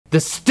The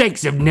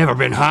stakes have never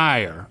been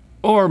higher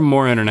or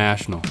more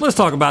international. Let's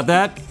talk about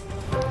that.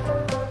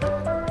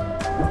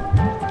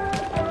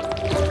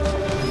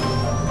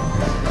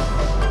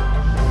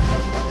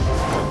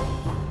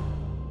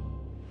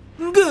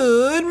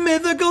 Good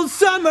mythical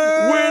summer!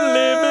 We're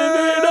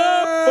living it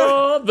up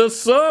for the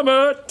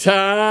summertime.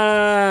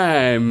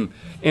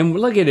 And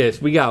look at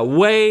this, we got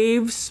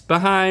waves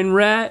behind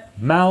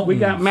Rhett. Mountains. We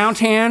got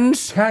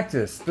mountains.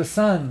 Cactus, the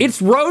sun.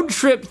 It's road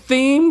trip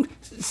themed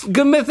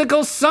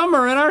mythical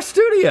summer in our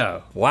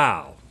studio.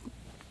 Wow.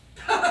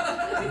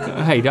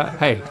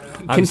 Hey.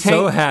 I'm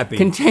so happy.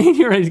 Contain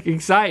your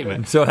excitement.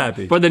 I'm so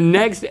happy. For the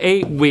next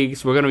 8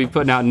 weeks, we're gonna be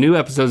putting out new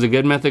episodes of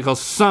Good Mythical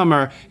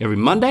Summer every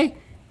Monday,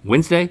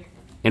 Wednesday,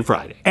 and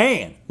Friday.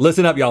 And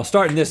listen up, y'all.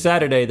 Starting this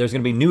Saturday, there's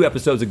gonna be new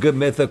episodes of Good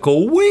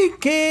Mythical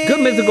Weekend.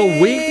 Good Mythical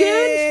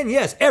Weekend?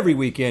 Yes, every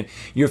weekend.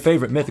 Your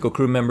favorite mythical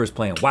crew members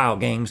playing wild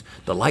games,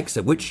 the likes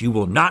of which you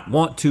will not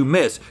want to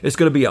miss. It's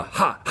gonna be a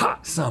hot,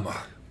 hot summer.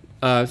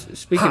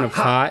 Speaking of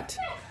hot.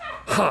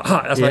 Hot,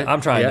 hot. That's right.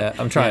 I'm trying that.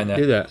 I'm trying that.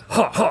 Do that.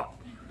 Hot, hot.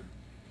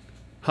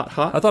 Hot,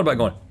 hot? I thought about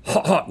going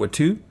hot, hot with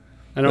two.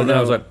 I don't but then know.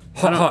 I was like,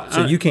 hot, hot.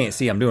 So you can't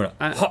see I'm doing it.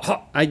 Hot,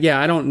 hot. Yeah,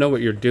 I don't know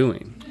what you're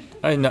doing.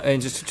 I'm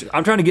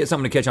trying to get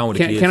something to catch on with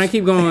the kids. Can I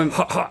keep going?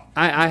 Hot, hot.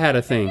 I had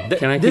a thing.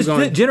 Can I keep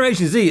going?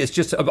 Generation Z is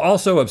just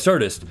also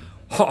absurdist.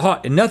 Hot,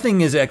 hot. Nothing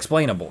is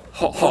explainable.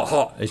 Hot, hot,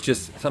 hot. It's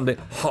just something.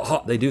 Hot,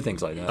 hot. They do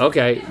things like that.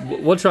 Okay,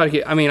 we'll try to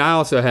keep. I mean, I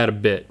also had a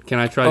bit. Can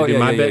I try to do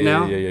my bit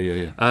now?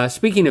 Yeah.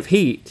 Speaking of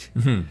heat,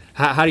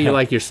 how do you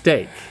like your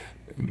steak?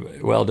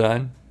 Well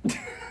done.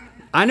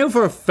 I know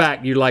for a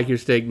fact you like your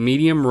steak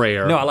medium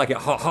rare. No, I like it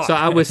hot, hot. So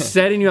I was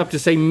setting you up to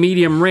say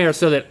medium rare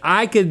so that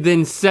I could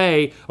then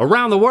say,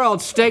 around the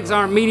world, steaks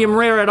aren't medium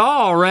rare at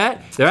all,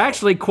 Rhett. They're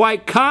actually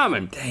quite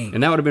common. Dang.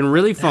 And that would have been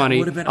really funny.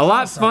 Would have been a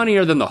lot awesome.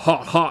 funnier than the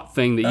hot, hot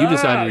thing that you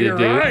decided to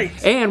do. Right.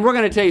 And we're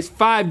gonna taste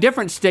 5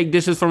 different steak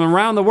dishes from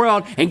around the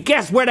world, and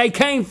guess where they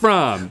came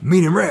from?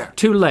 Medium rare.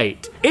 Too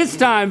late. It's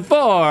time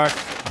for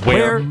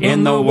Where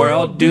in the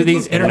World Do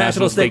These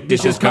International Steak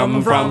Dishes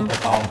Come From?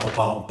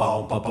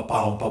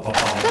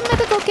 The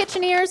mythical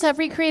Kitcheneers have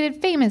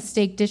recreated famous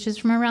steak dishes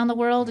from around the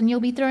world, and you'll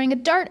be throwing a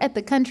dart at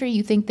the country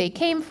you think they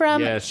came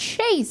from. Yes.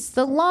 Chase,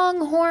 the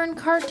Longhorn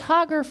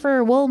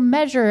cartographer, will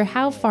measure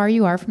how far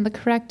you are from the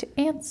correct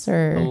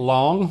answer.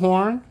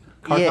 Longhorn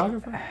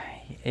cartographer?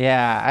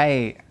 Yeah,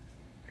 I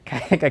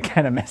think I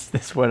kind of messed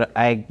this one up.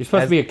 You're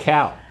supposed to be a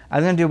cow. I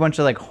was gonna do a bunch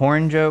of like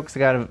horn jokes. I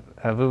got a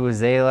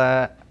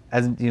vuvuzela.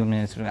 As you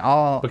mean,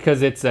 all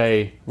Because it's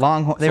a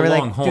longhorn. They were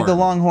like, do the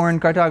Longhorn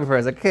cartographer. I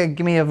was like, okay,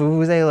 give me a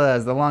vuvuzela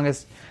as the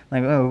longest.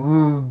 Like,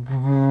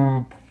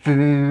 oh,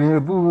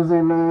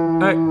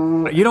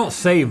 vuvuzela. You don't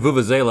say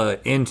vuvuzela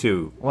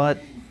into. Well,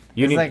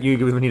 You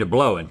need to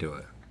blow into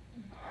it.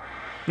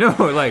 No,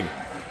 like.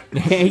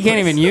 He can't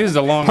even use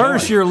the long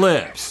Purse horn. your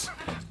lips.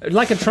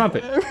 Like a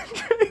trumpet.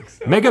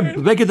 Make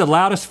it the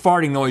loudest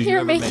farting noise you've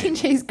You're ever making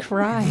made. Chase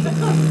cry.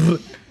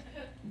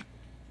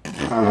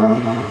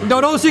 No,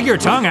 don't stick your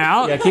tongue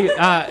out.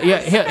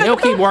 He'll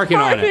keep working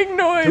on it.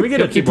 noise. Can we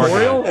get a Keep working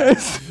tutorial? on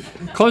it.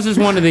 Closest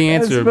one to the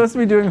I'm answer. supposed to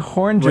be doing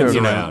horn jokes.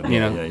 You know.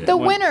 The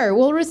winner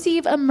will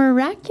receive a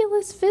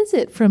miraculous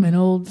visit from an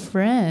old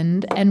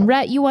friend. And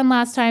Rhett, you won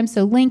last time,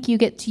 so Link, you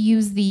get to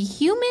use the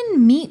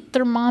human meat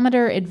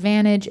thermometer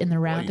advantage in the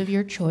round of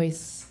your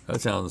choice.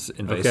 That sounds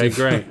invasive. Okay,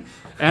 great.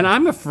 And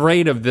I'm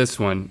afraid of this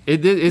one.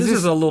 This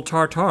is a little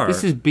tartare.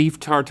 This is beef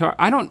tartare.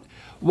 I don't.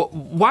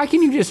 Why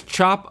can you just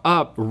chop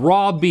up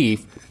raw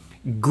beef,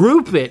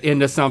 group it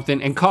into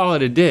something, and call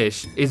it a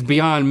dish? Is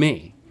beyond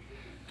me.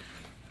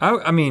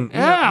 I mean, you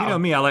know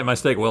me. I like my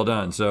steak well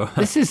done. So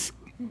This is.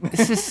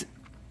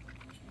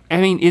 I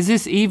mean, is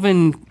this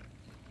even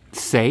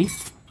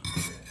safe?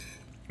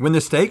 when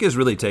the steak is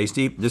really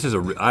tasty, this is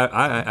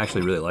I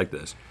actually really like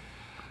this.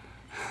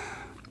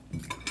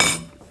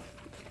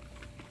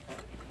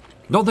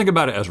 Don't think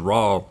about it as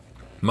raw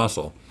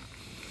muscle.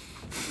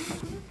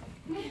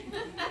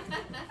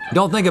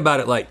 Don't think about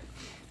it like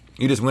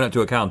you just went up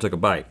to a cow and took a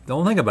bite.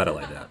 Don't think about it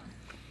like that.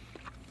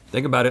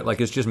 Think about it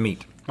like it's just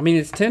meat. I mean,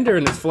 it's tender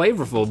and it's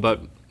flavorful,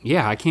 but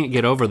yeah, I can't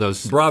get over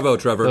those. Bravo,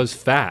 Trevor. Those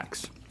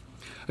facts.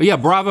 Oh, yeah,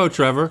 bravo,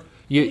 Trevor.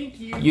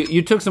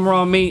 You took some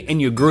raw meat and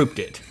you grouped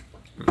it.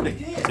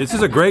 It's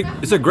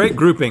a great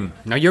grouping.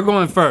 Now you're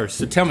going first,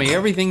 so tell me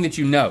everything that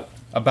you know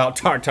about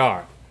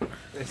tartare.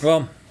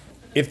 Well,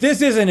 if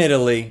this isn't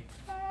Italy,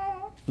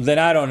 then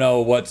I don't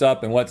know what's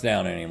up and what's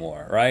down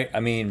anymore, right?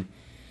 I mean,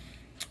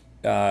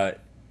 you got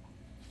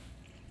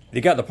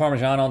the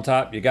Parmesan on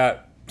top, you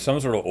got some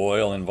sort of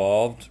oil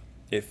involved.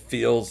 It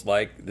feels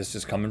like this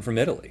is coming from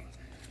Italy.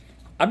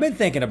 I've been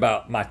thinking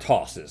about my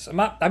tosses.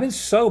 I've been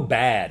so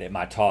bad at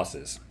my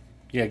tosses.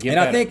 Yeah, And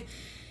I think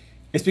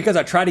it's because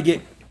I try to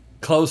get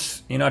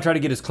close, I try to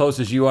get as close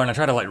as you are, and I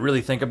try to like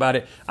really think about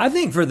it. I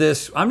think for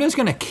this, I'm just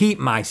gonna keep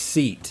my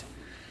seat.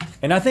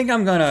 And I think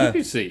I'm gonna keep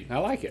your seat. I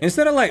like it.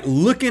 Instead of like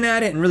looking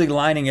at it and really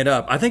lining it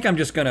up, I think I'm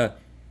just gonna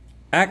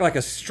act like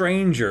a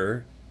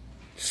stranger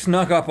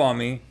snuck up on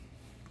me,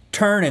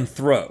 turn and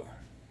throw.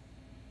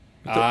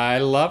 I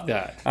love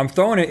that. I'm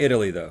throwing at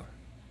Italy though.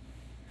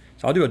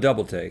 I'll do a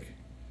double take.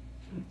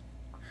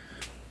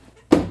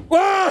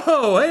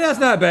 Whoa! Hey, that's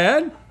not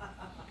bad.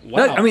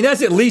 Wow. I mean,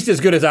 that's at least as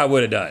good as I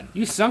would have done.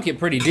 You sunk it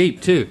pretty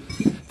deep too.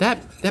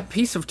 That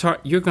piece of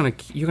you're gonna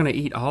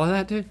eat all of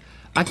that, dude?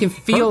 I can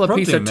feel a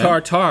piece of Protein, man.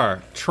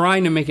 tartare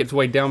trying to make its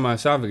way down my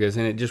esophagus,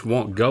 and it just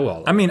won't go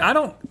all. I mean, I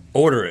don't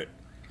order it,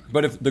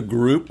 but if the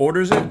group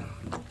orders it,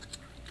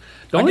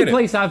 The only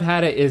place I've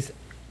had it is,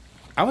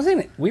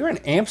 we were in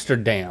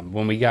Amsterdam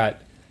when we got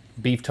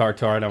beef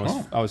tartare, and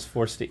I was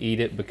forced to eat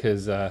it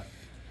because,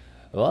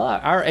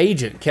 our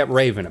agent kept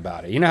raving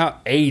about it. You know how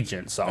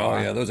agents are. Oh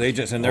yeah, those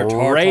agents and their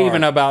tartare.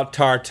 Raving about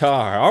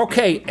tartare.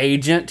 Okay,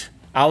 agent,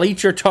 I'll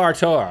eat your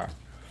tartare.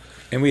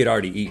 And we had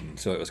already eaten,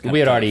 so it was kind of We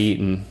had tough. already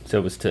eaten, so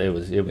it was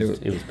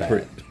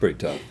bad. Pretty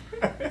tough.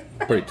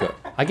 Pretty tough.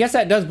 I guess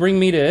that does bring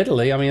me to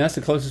Italy. I mean, that's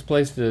the closest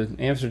place to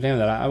Amsterdam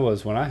that I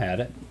was when I had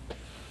it.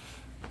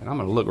 And I'm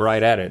gonna look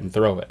right at it and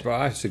throw it. Well,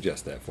 I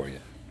suggest that for you.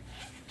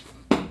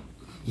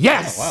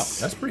 Yes! Oh, wow,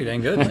 that's pretty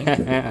dang good, Link.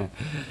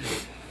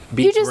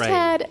 You just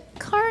had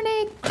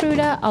carne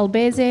cruda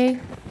albese.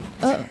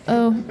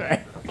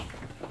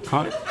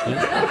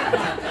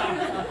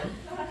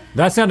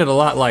 That sounded a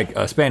lot like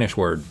a Spanish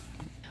word.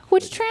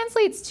 Which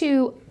translates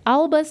to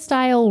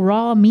Alba-style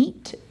raw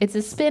meat. It's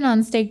a spin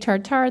on steak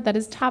tartare that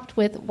is topped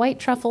with white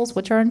truffles,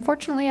 which are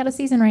unfortunately out of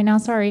season right now,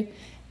 sorry,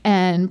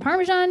 and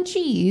Parmesan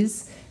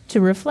cheese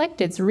to reflect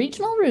its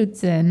regional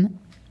roots in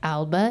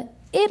Alba,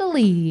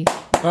 Italy.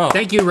 Oh,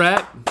 Thank you,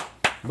 Rhett.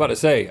 about to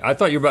say, I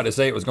thought you were about to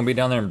say it was going to be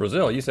down there in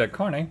Brazil. You said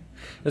carne.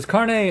 Is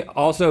carne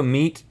also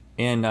meat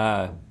in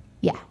Yeah.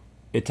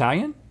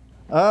 Italian?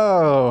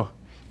 Oh,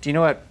 do you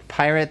know what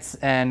pirates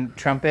and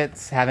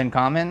trumpets have in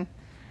common?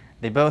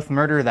 They both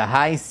murder the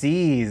high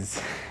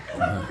seas.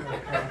 All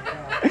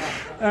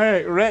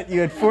right, Rhett, you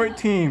had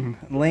 14.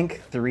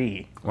 Link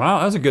 3. Wow,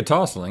 that was a good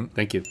toss, Link.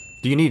 Thank you.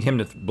 Do you need him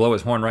to blow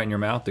his horn right in your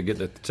mouth to get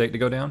the steak to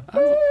go down?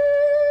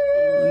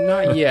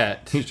 Not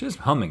yet. He's just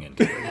humming it.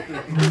 We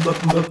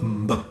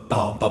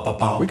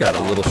got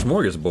a little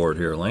smorgasbord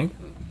here, Link.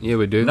 Yeah,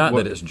 we do. Not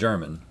that it's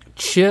German.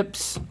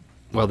 Chips.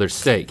 Well, there's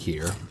steak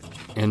here,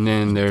 and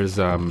then there's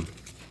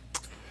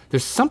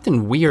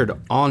something weird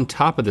on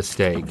top of the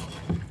steak,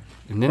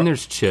 and then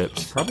there's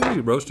chips. Probably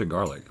roasted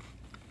garlic.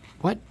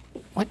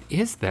 What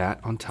is that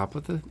on top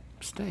of the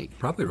steak?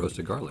 Probably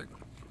roasted garlic.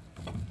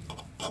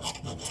 I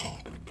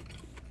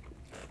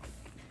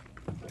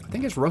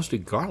think it's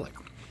roasted garlic.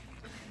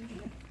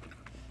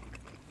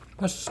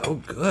 That's so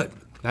good.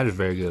 That is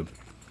very good.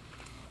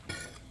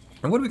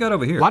 And what do we got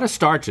over here? A lot of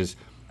starches.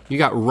 You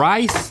got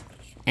rice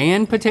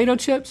and potato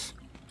chips.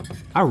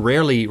 I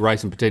rarely eat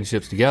rice and potato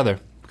chips together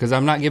because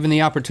I'm not given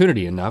the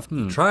opportunity enough.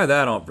 Try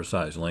that on for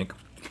size, Link.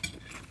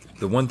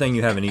 The one thing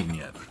you haven't eaten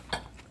yet.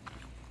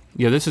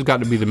 Yeah, this has got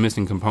to be the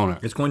missing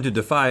component. It's going to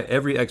defy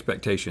every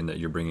expectation that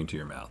you're bringing to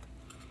your mouth.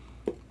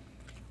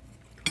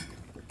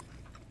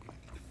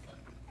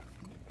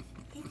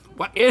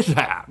 What is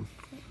that?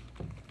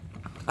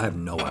 I have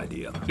no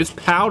idea. It's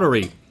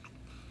powdery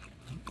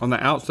on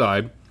the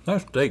outside.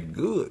 That steak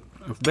good.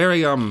 It's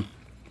very,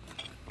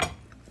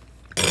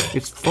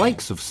 it's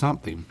flakes of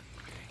something.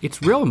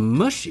 It's real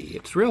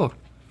mushy.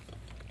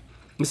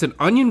 It's an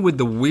onion with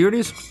the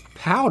weirdest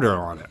powder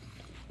on it.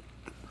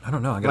 I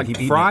don't know. I gotta Like keep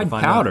eating fried it to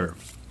find powder.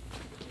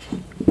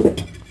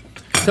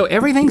 So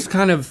everything's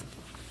kind of,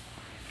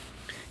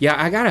 yeah,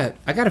 I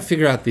gotta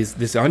figure out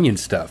this onion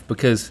stuff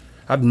because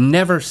I've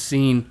never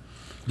seen,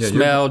 Yeah,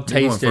 smelled,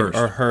 you're going tasted, first.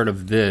 or heard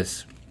of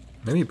this.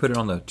 Maybe you put it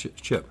on the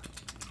chip.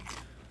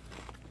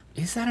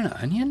 Is that an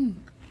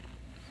onion?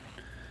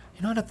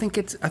 You know what I think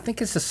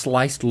it's a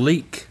sliced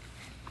leek.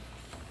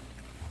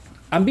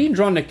 I'm being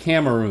drawn to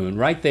Cameroon,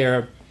 right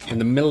there in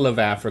the middle of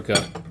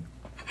Africa,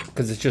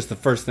 because it's just the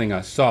first thing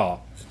I saw.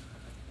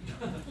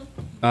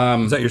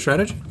 Is that your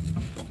strategy?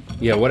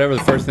 Yeah, whatever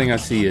the first thing I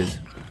see is.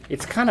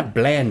 It's kind of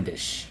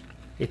blandish.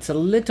 It's a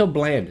little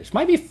blandish.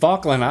 Might be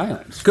Falkland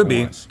Islands. Could for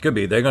be. once. Could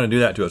be. They're gonna do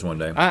that to us one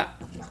day.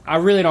 I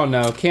really don't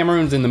know.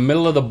 Cameroon's in the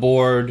middle of the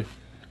board.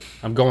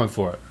 I'm going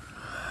for it.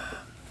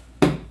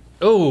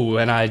 Oh,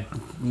 and I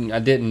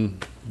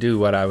didn't do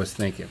what I was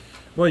thinking.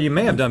 Well, you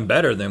may have done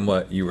better than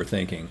what you were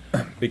thinking,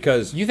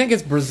 because You think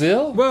it's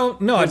Brazil? well,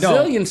 no, I don't.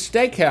 Brazilian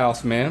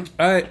steakhouse, man.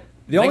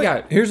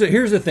 Here's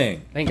the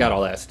thing. They ain't got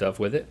all that stuff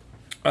with it.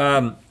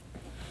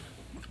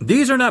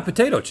 These are not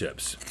potato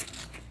chips.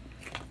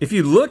 If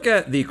you look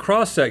at the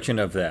cross section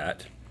of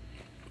that,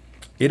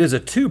 it is a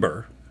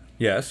tuber,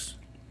 yes,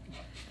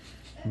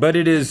 but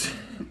it's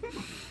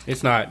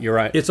not. You're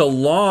right. a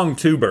long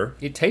tuber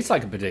It tastes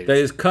like a potato. that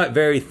is cut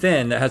very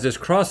thin that has this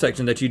cross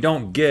section that you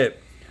don't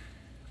get.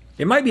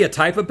 It might be a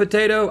type of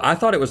potato. I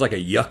thought it was like a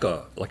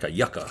yucca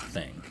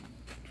thing.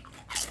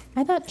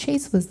 I thought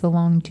Chase was the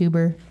long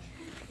tuber.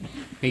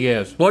 He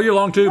is. Blow your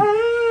long tube.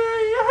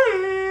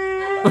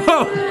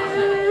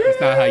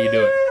 That's not how you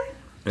do it.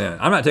 Yeah,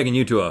 I'm not taking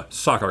you to a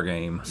soccer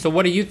game. So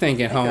what are you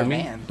thinking, homie?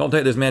 Man. Don't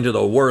take this man to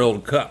the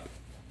World Cup.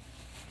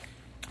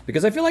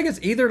 Because I feel like it's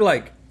either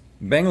like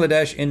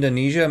Bangladesh,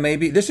 Indonesia,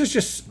 maybe. This is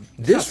just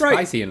It's not right.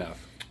 spicy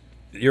enough.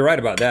 You're right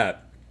about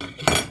that.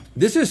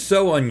 This is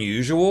so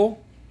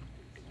unusual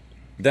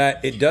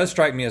that it does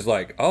strike me as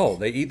like, oh,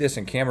 they eat this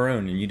in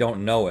Cameroon and you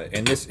don't know it.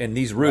 And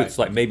these roots,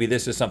 like maybe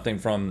this is something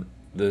from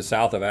the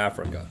south of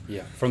Africa.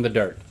 Yeah, from the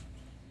dirt.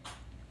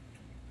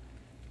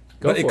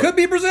 But it could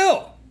be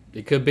Brazil.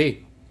 It could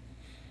be.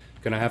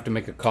 Gonna have to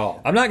make a call.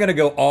 I'm not gonna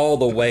go all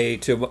the way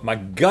to what my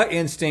gut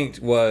instinct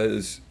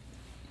was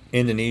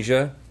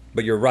Indonesia,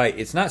 but you're right,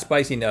 it's not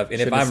spicy enough.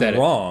 And if I'm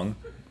wrong,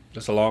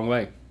 that's a long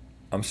way.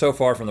 I'm so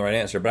far from the right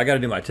answer, but I gotta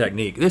do my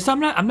technique. I'm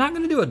not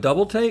gonna do a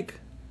double take.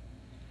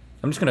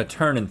 I'm just gonna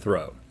turn and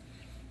throw.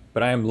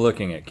 But I am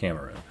looking at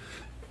Cameroon.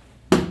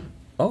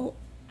 Oh,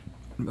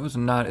 it was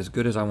not as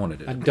good as I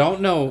wanted it. I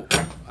don't know.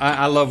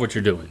 I love what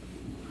you're doing.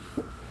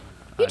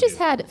 You just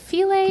had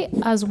filet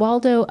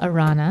Oswaldo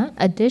Arana,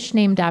 a dish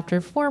named after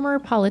former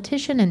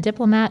politician and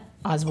diplomat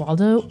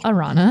Oswaldo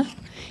Arana.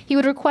 He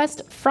would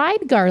request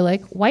fried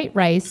garlic, white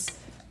rice,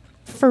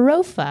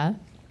 farofa,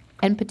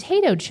 and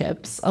potato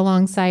chips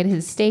alongside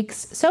his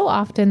steaks so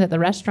often that the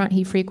restaurant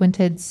he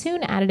frequented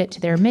soon added it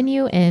to their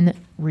menu in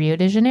Rio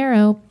de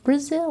Janeiro,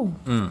 Brazil.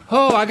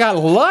 Oh, I got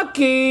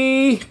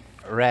lucky.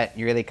 Rhett,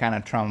 you really kind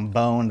of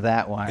tromboned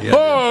that one. Yeah.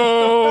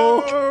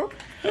 Oh.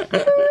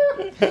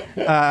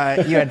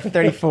 You had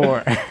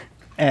 34.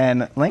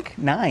 And Link,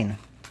 9.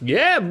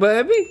 Yeah,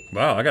 baby.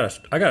 Wow, I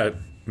gotta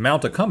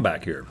mount a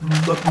comeback here.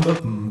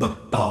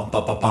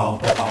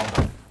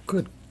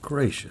 Good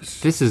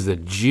gracious. This is a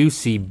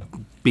juicy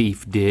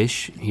beef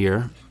dish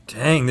here.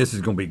 Dang, this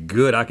is gonna be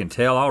good. I can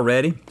tell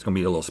already. It's gonna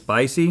be a little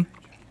spicy.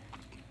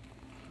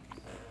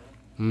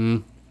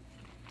 They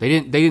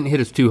didn't hit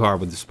us too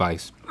hard with the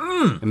spice.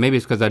 And maybe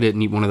it's because I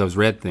didn't eat one of those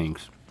red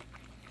things.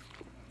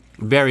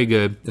 Very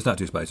good. It's not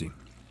too spicy.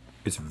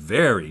 It's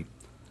very,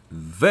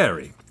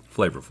 very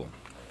flavorful.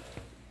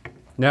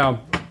 Now,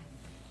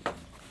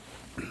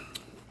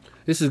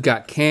 this has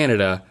got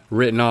Canada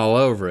written all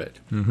over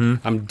it.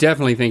 I'm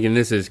definitely thinking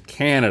this is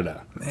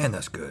Canada. Man,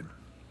 that's good.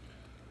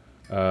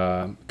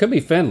 Could be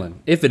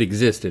Finland, if it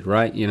existed,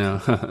 right? You know.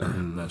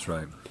 That's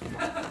right.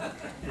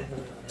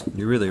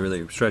 You're really,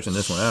 really stretching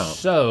this one out.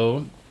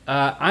 So,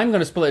 I'm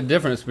going to split the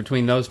difference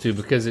between those two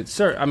because it's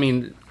I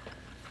mean,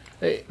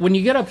 when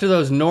you get up to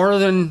those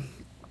northern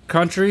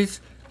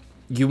countries,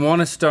 you want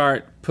to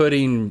start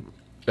putting,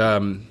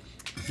 coating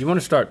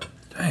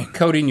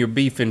your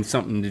beef in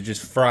something to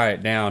just fry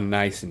it down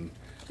nice and,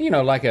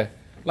 like a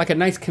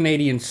nice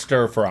Canadian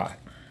stir fry.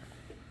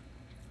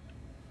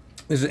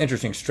 This is an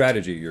interesting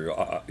strategy you're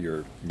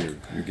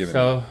giving.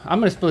 So I'm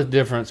going to split the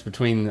difference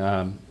between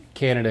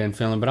Canada and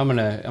Finland, but I'm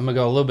gonna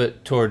go a little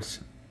bit towards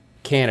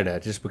Canada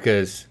just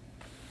because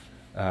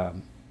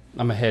I'm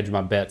gonna hedge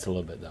my bets a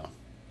little bit though.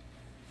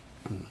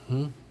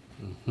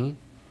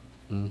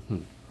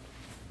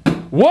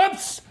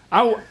 Whoops!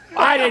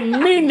 I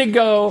didn't mean to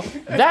go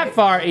that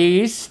far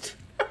east.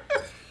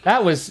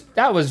 That was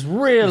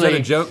really Is that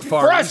a joke?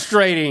 Far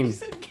frustrating.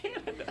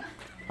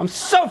 I'm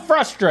so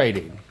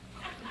frustrated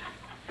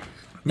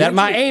that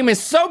my aim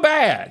is so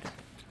bad.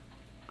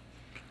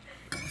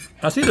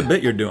 I see the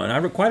bit you're doing.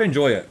 I quite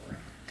enjoy it.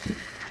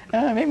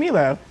 Made me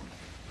laugh.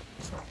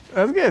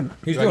 That was good.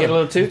 He's Do I get a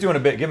little toot? He's doing a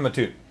bit. Give him a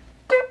toot.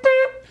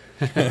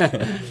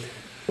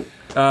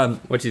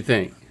 What you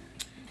think?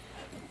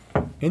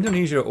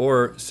 Indonesia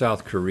or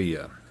South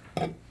Korea?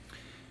 I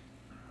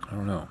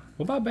don't know.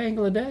 What about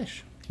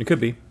Bangladesh? It could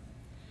be.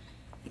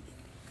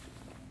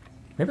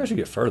 Maybe I should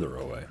get further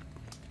away.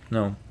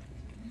 No.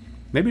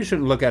 Maybe you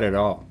shouldn't look at it at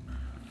all.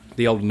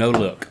 The old no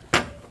look.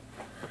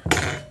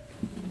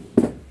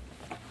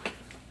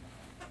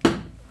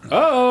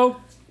 Uh-oh.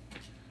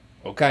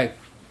 Okay.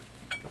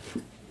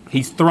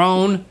 He's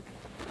thrown.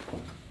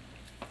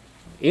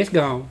 It's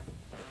gone.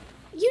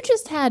 You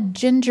just had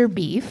ginger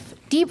beef,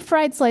 deep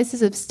fried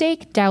slices of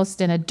steak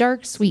doused in a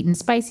dark, sweet, and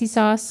spicy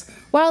sauce.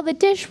 While the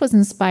dish was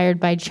inspired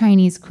by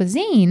Chinese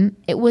cuisine,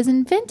 it was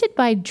invented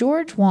by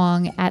George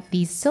Wong at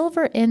the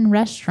Silver Inn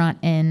restaurant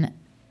in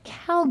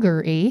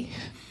Calgary.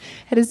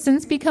 It has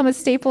since become a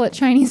staple at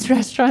Chinese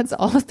restaurants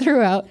all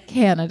throughout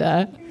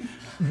Canada.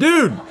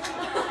 Dude!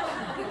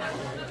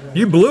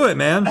 You blew it,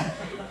 man.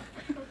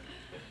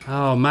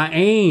 Oh, my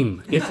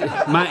aim.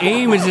 My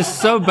aim is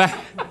just so bad.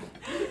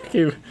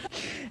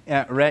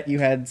 Yeah, Rhett, you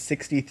had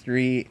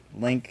 63.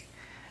 Link,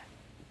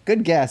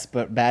 good guess,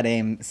 but bad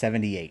aim,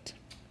 78.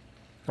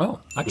 Oh,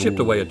 I chipped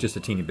away just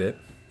a teeny bit.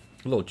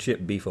 A little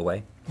chip beef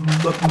away.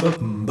 Have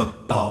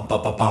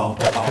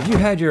you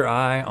had your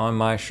eye on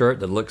my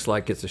shirt that looks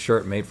like it's a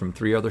shirt made from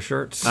 3 other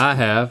shirts? I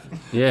have.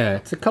 Yeah,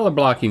 it's a color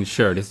blocking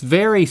shirt. It's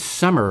very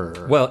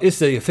summer. Well, it's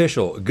the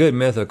official Good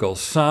Mythical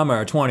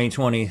Summer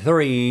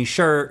 2023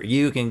 shirt.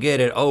 You can get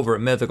it over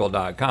at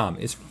mythical.com.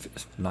 It's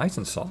nice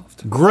and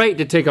soft. Great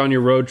to take on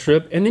your road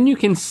trip. And then you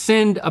can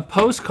send a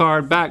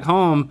postcard back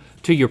home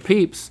to your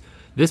peeps.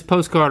 This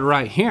postcard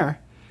right here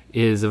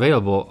is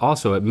available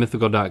also at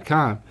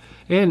mythical.com.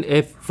 And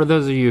if, for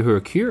those of you who are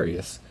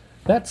curious,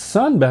 that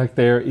sun back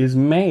there is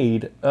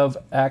made of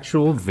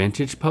actual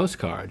vintage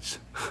postcards.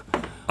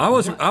 I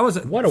was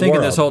What a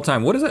thinking this world. whole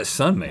time. What is that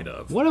sun made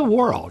of? What a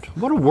world!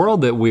 What a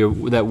world that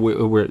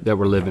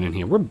we're living in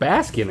here. We're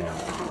basking in.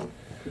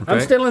 I'm Okay.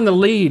 still in the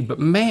lead, but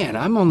man,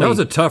 I'm only That was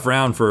a tough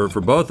round for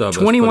both of us.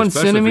 but 21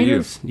 especially for you.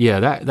 centimeters. Yeah,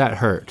 that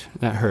hurt.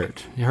 That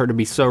hurt. It hurt to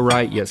be so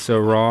right yet so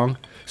wrong.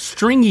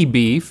 Stringy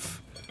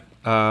beef,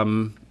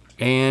 and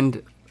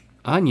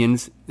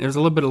onions. There's a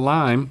little bit of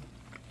lime.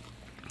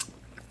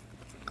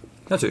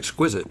 That's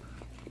exquisite.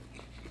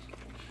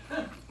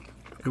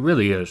 It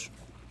really is.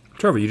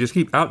 Trevor, you just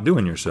keep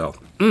outdoing yourself.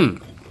 I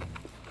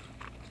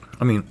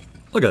mean,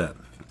 look at that.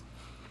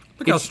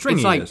 Look how stringy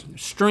it's like it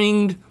is.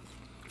 stringed,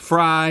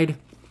 fried.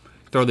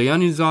 Throw the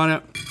onions on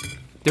it.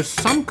 There's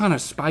some kind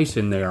of spice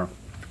in there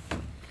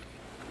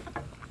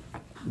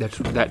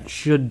that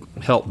should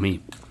help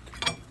me.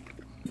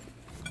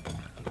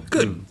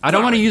 Good. I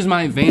don't want to use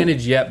my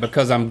advantage yet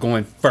because I'm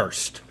going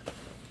first.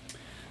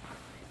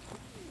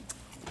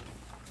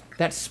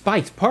 That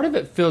spice, part of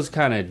it feels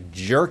kind of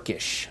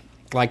jerkish,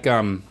 like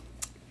a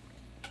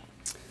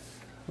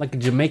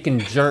Jamaican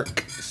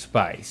jerk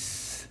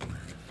spice.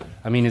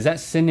 I mean, is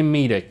that sending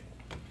me to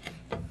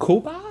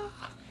Cuba?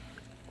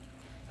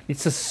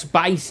 It's a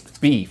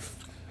spiced beef.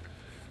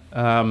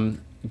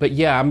 But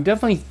yeah, I'm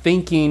definitely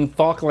thinking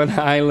Falkland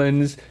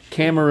Islands,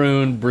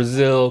 Cameroon,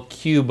 Brazil,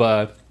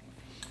 Cuba.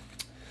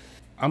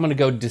 I'm gonna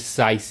go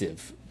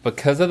decisive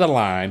because of the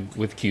lime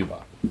with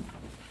Cuba.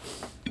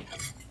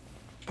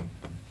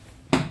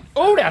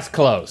 Oh, that's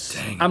close.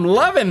 Dang. I'm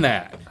loving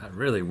that. I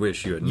really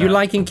wish you had You not.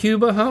 liking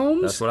Cuba,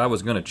 Holmes? That's what I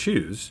was going to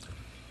choose.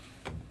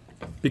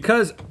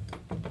 Because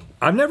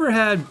I've never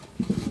had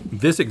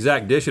this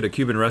exact dish at a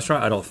Cuban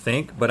restaurant, I don't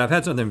think, but I've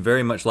had something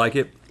very much like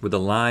it with the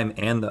lime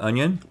and the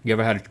onion. You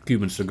ever had a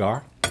Cuban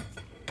cigar?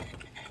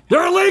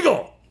 They're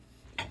illegal!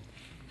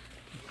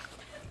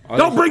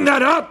 Don't bring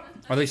that up!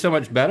 Are they so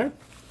much better?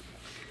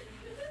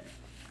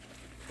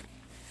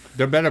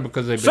 They're better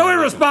because they've been So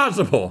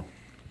irresponsible!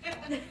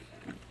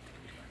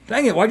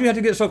 Dang it, why'd you have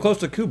to get so close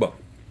to Cuba?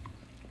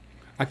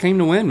 I came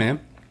to win, man.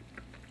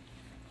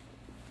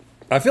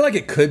 I feel like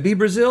it could be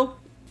Brazil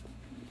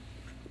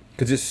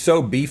because it's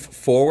so beef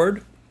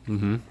forward.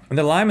 Mm-hmm. And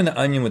the lime and the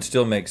onion would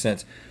still make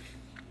sense.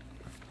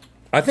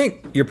 I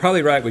think you're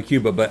probably right with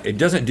Cuba, but it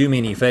doesn't do me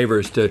any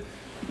favors to.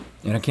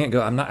 And I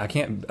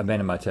can't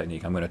abandon my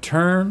technique. I'm going to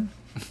turn.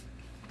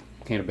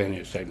 Can't abandon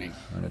your technique.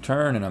 I'm going to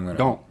turn and I'm going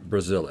to Don't.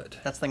 Brazil it.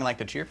 That's the thing I like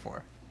to cheer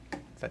for.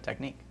 It's that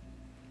technique.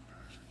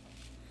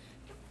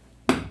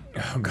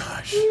 Oh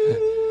gosh.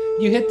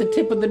 You hit the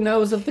tip of the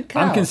nose of the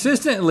cow. I'm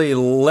consistently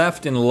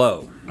left and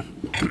low.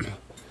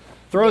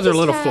 Throws are a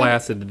little had-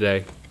 flaccid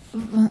today.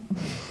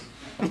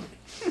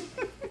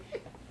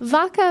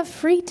 Vaca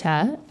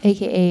frita,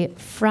 aka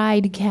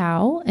fried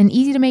cow, an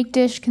easy to make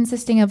dish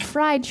consisting of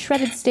fried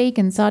shredded steak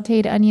and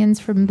sauteed onions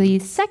from the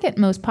second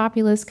most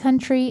populous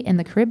country in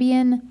the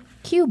Caribbean,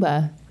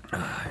 Cuba.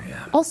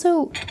 Yeah.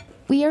 Also,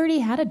 we already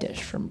had a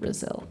dish from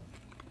Brazil.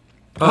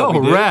 Oh,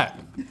 we did? rat.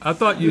 I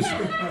thought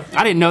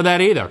I didn't know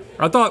that either.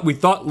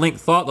 Link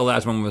thought the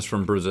last one was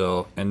from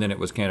Brazil and then it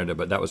was Canada,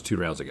 but that was 2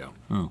 rounds ago.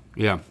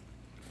 Yeah.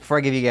 Before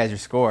I give you guys your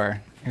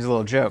score, here's a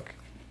little joke.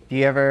 Have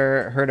you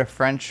ever heard a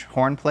French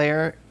horn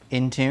player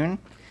in tune?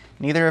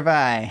 Neither have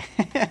I.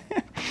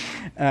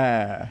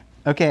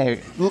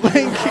 Okay,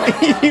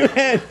 Link, you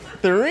had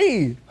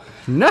 3.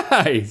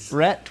 Nice.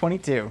 Rhett,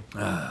 22.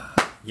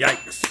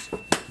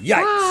 Yikes.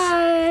 Yikes.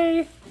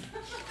 Hi.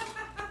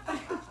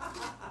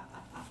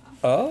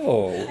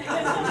 Oh.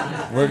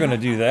 We're going to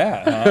do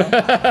that,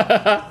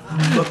 huh?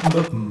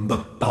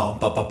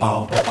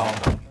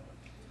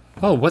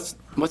 Oh, what's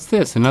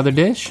this? Another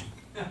dish?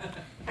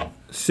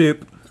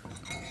 Soup.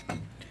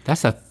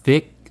 That's a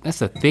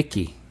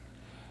thickie.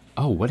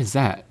 Oh, what is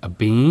that? A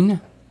bean?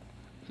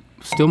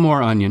 Still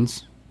more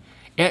onions.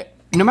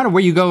 No matter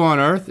where you go on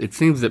Earth, it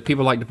seems that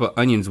people like to put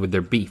onions with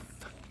their beef.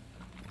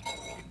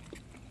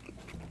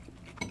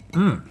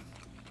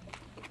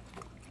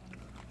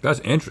 That's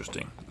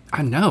interesting.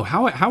 I know.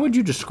 How would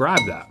you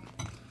describe that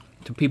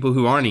to people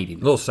who aren't eating?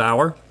 A little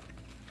sour.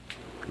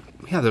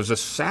 Yeah, there's a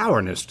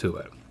sourness to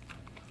it.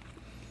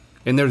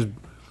 And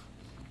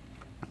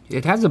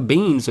it has a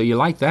bean, so you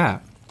like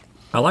that.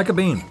 I like a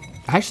bean.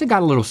 I actually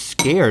got a little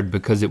scared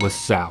because it was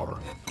sour.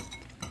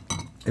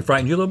 It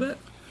frightened you a little bit?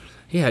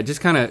 Yeah, it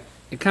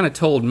kind of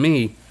told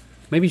me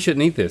maybe you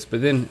shouldn't eat this.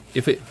 But then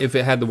if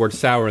it had the word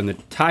sour in the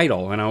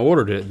title and I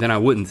ordered it, then I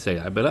wouldn't say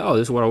that. But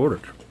this is what I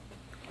ordered.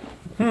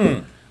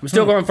 I'm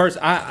still going first.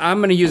 I'm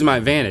going to use my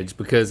advantage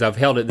because I've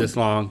held it this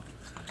long.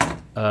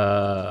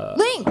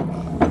 Link!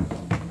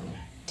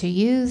 To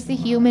use the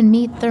human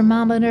meat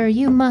thermometer,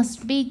 you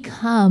must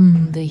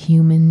become the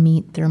human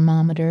meat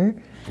thermometer.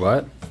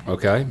 What?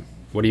 Okay.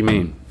 What do you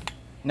mean?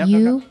 No, you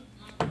no, no.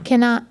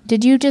 cannot.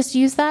 Did you just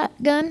use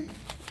that gun?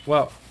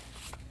 Well,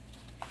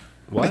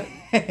 what?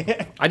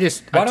 I Why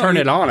don't turned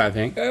you- it on, I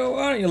think. Why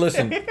don't you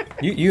listen?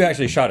 You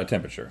actually shot a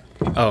temperature.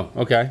 Oh,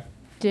 okay.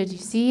 Did you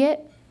see it?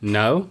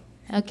 No.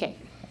 Okay.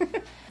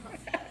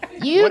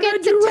 You What get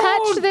did to you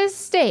touch wrong? this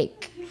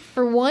steak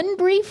for one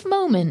brief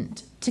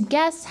moment to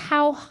guess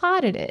how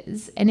hot it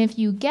is. And if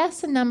you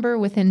guess a number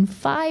within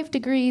 5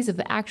 degrees of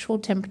the actual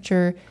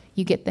temperature,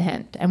 you get the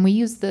hint. And we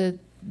use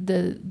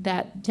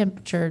that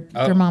temperature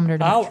thermometer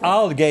to measure.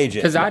 I'll gauge it.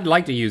 Because I'd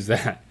like to use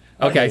that.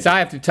 Okay, so I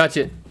have to touch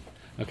it.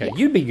 Okay, Yeah.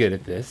 you'd be good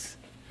at this.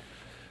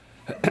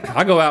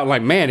 I go out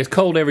like, man, it's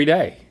cold every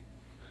day.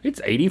 It's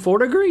 84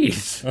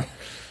 degrees.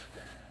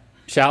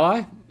 Shall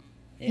I?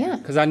 Yeah.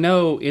 Because I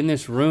know in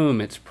this room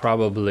it's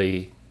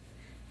probably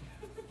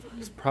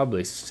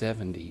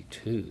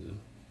 72.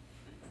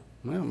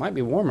 Well, it might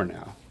be warmer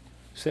now.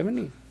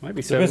 70, might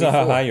be 74. Depends on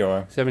how high you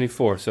are.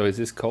 74. So is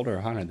this colder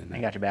or hotter than I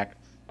that? got your back.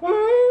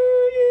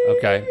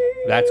 Okay,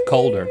 that's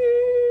colder.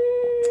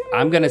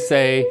 I'm gonna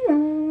say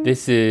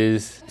this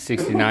is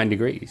 69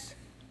 degrees.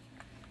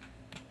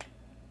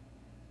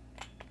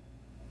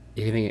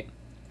 You think it?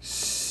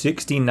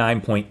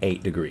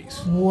 69.8 degrees.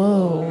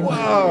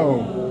 Whoa.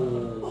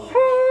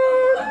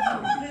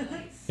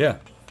 Yeah.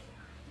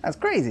 That's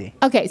crazy.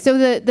 Okay, so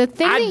the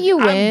thing that you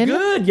win I'm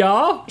good,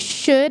 y'all.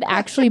 should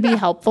actually be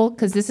helpful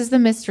because this is the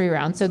mystery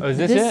round. So is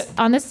this it?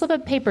 on this slip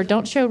of paper,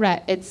 don't show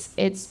Rhett.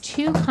 It's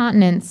 2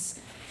 continents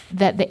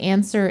that the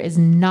answer is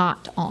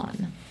not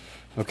on.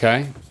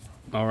 Okay.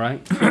 All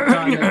right.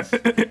 Continents.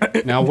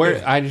 Now,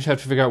 where I just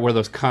have to figure out where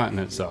those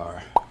continents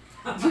are.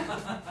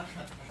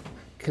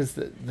 Because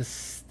the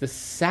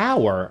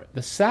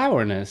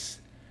sourness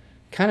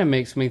kind of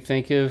makes me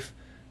think of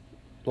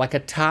like a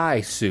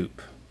Thai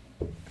soup.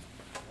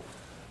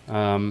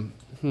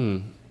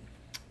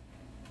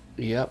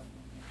 Yep.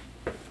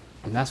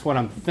 And that's what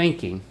I'm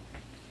thinking.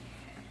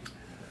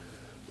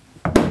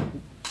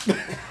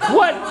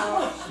 What?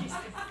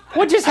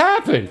 What just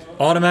happened?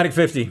 Automatic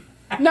 50.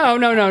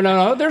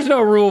 No. There's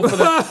no rule for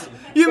that.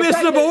 You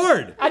missed the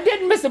board. I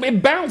didn't miss it.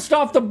 It bounced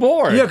off the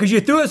board. Yeah, because you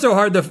threw it so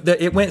hard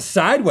that it went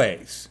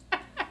sideways.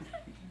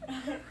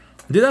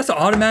 Dude, that's an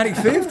automatic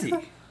 50.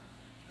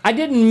 I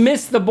didn't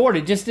miss the board.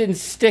 It just didn't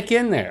stick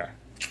in there.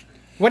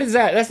 What is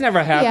that? That's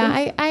never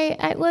happened.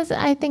 Yeah, listen,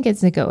 I think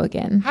it's a go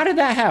again. How did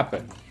that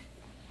happen?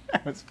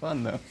 That was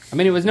fun, though. I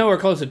mean, it was nowhere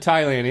close to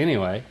Thailand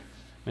anyway.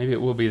 Maybe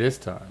it will be this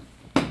time.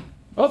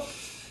 Oh,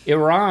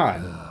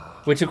 Iran,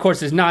 which of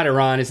course is not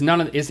Iran. It's none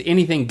of. It's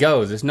anything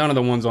goes. It's none of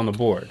the ones on the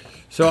board.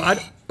 So I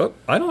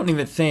don't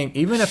even think,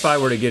 even if I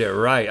were to get it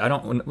right, I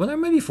don't. Well, there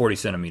may be 40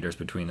 centimeters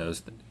between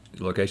those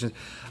locations.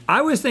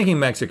 I was thinking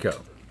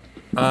Mexico.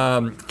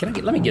 Let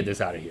me get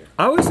this out of here.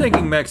 I was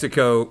thinking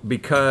Mexico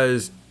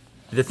because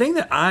the thing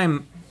that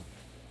I'm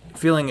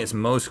feeling it's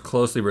most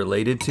closely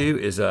related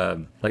to is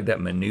like that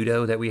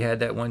menudo that we had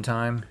that one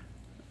time.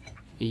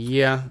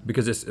 Yeah.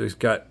 Because it's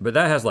got, but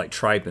that has like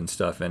tripe and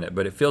stuff in it,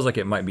 but it feels like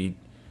it might be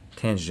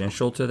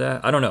tangential to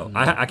that. I don't know.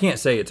 I can't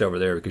say it's over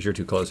there because you're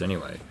too close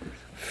anyway.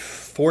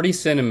 40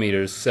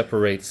 centimeters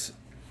separates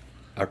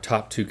our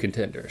top 2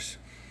 contenders.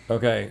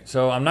 Okay,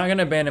 so I'm not going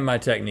to abandon my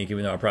technique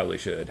even though I probably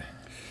should.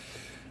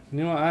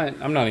 You know,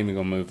 I'm not even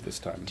gonna move this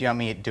time. Do you want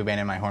me to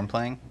abandon my horn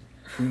playing?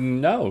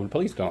 No,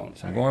 please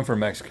don't. I'm going for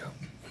Mexico.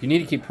 You need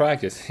to keep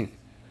practicing.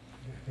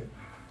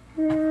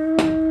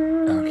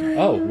 Okay.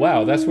 Oh,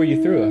 wow, that's where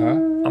you threw it,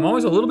 huh? I'm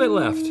always a little bit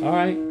left. All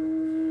right.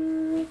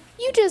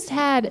 You just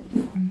had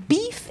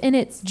beef in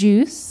its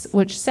juice,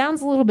 which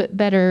sounds a little bit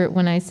better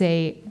when I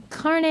say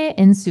carne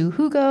en su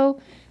jugo.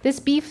 This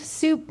beef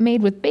soup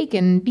made with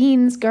bacon,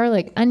 beans,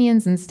 garlic,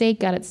 onions, and steak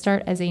got its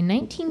start as a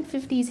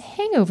 1950s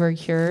hangover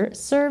cure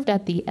served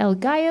at the El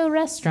Gallo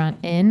restaurant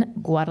in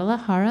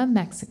Guadalajara,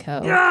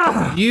 Mexico.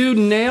 You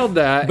nailed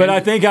that. But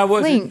I think I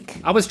was. Link.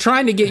 I was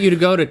trying to get you to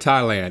go to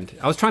Thailand.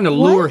 I was trying to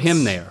lure What?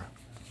 him there.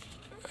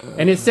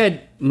 And it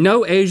said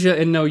no Asia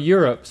and no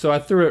Europe, so I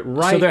threw it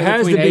right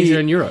between Asia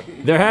and Europe.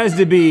 There has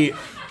to be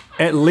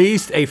at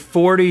least a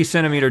 40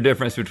 centimeter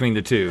difference between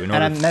the two. And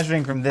I'm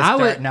measuring from this I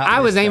was, start, not I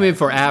this was aiming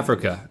start. for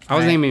Africa. I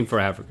was Right. aiming for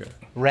Africa.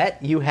 Rhett,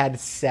 you had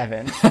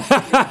 7.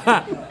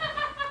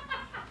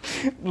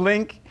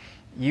 Link,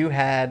 you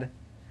had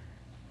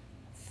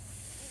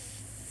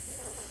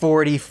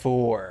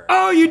 44.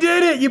 Oh, you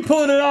did it! You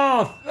pulled it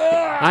off!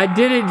 I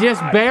did it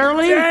just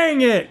barely.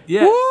 Dang it!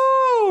 Yes.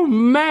 Woo,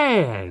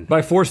 man.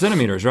 By 4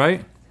 centimeters,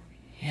 right?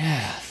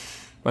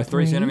 Yes. By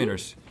 3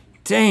 centimeters.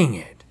 Dang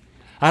it.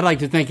 I'd like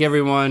to thank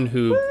everyone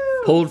who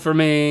pulled for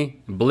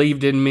me,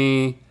 believed in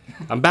me.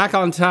 I'm back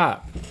on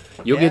top.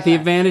 You'll get the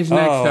advantage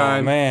next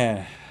time. Oh,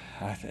 man.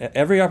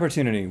 Every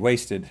opportunity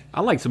wasted.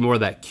 I'd like some more of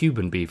that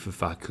Cuban beef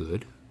if I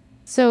could.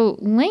 So,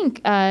 Link,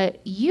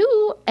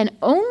 you and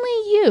only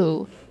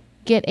you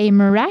get a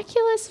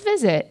miraculous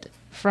visit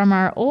from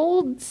our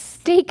old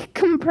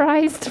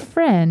steak-comprised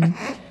friend,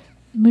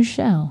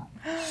 Michelle.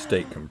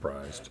 Steak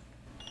comprised.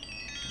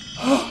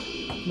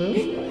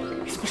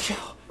 It's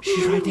Michelle.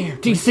 She's right there.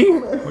 Do you see her?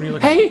 What are you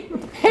looking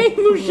at? Hey,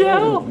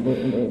 Michelle.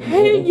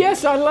 Hey,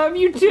 yes, I love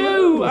you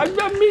too. I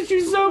miss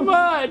you so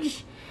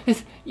much.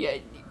 Yeah,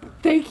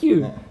 thank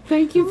you.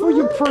 Thank you for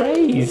your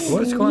praise.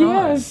 What's going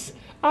on? Yes,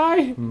 all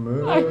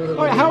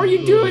right, how are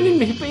you doing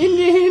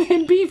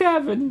in beef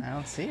heaven? I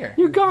don't see her.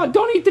 You're gone.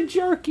 Don't eat the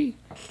jerky.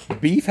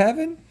 Beef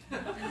heaven?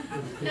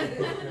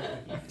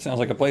 Sounds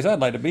like a place I'd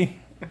like to be.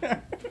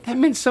 That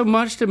meant so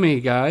much to me,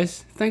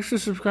 guys. Thanks for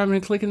subscribing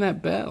and clicking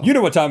that bell. You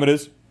know what time it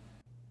is.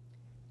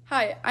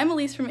 Hi, I'm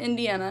Elise from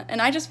Indiana,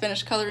 and I just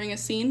finished coloring a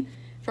scene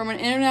from an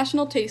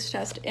international taste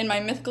test in my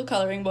Mythical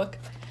coloring book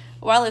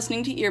while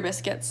listening to Ear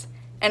Biscuits.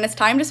 And it's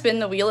time to spin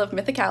the wheel of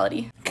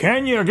mythicality.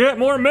 Can you get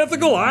more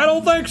mythical? I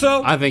don't think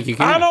so. I think you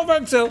can. I don't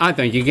think so. I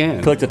think you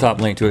can. Click the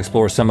top link to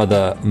explore some of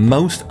the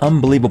most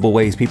unbelievable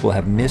ways people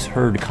have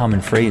misheard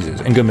common phrases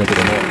and Good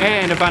Mythical more.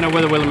 And to find out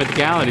where the wheel of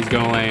mythicality is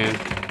going to land.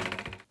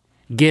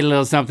 Get a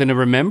little something to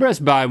remember us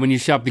by when you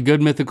shop the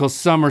Good Mythical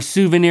Summer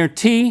Souvenir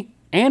Tee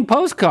and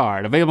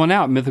Postcard, available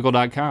now at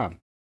mythical.com.